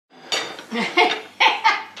On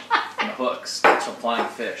the hooks, catch some flying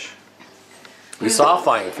fish. We saw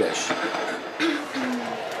flying fish.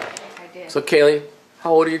 I did. So Kaylee,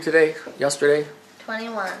 how old are you today? Yesterday?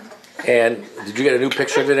 21. And did you get a new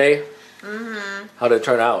picture today? Mm-hmm. How did it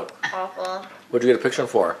turn out? Awful. What did you get a picture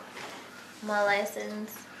for? My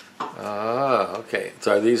license. Ah, okay.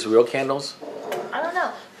 So are these real candles? I don't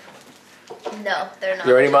know. No, they're not.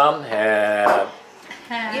 You ready, Mom?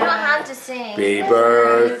 You don't have to sing. Happy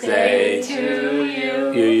birthday to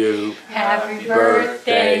you. Happy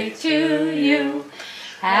birthday to you.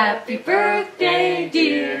 Happy birthday,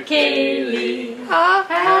 dear Kaylee.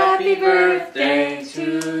 Happy birthday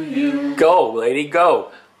to you. Go, lady,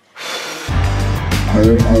 go.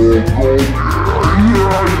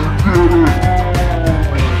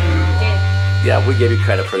 Yeah, we gave you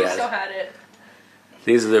credit for You still that. had it.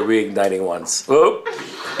 These are the reigniting ones. Oop.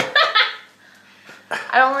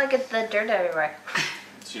 I don't want to get the dirt everywhere.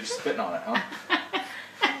 So you're spitting on it, huh?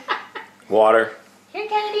 Water. Here,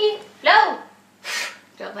 Kennedy. No.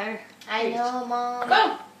 Still there. I know, Mom.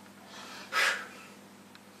 Go.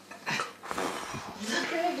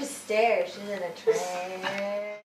 Look at her just stare. She's in a trance.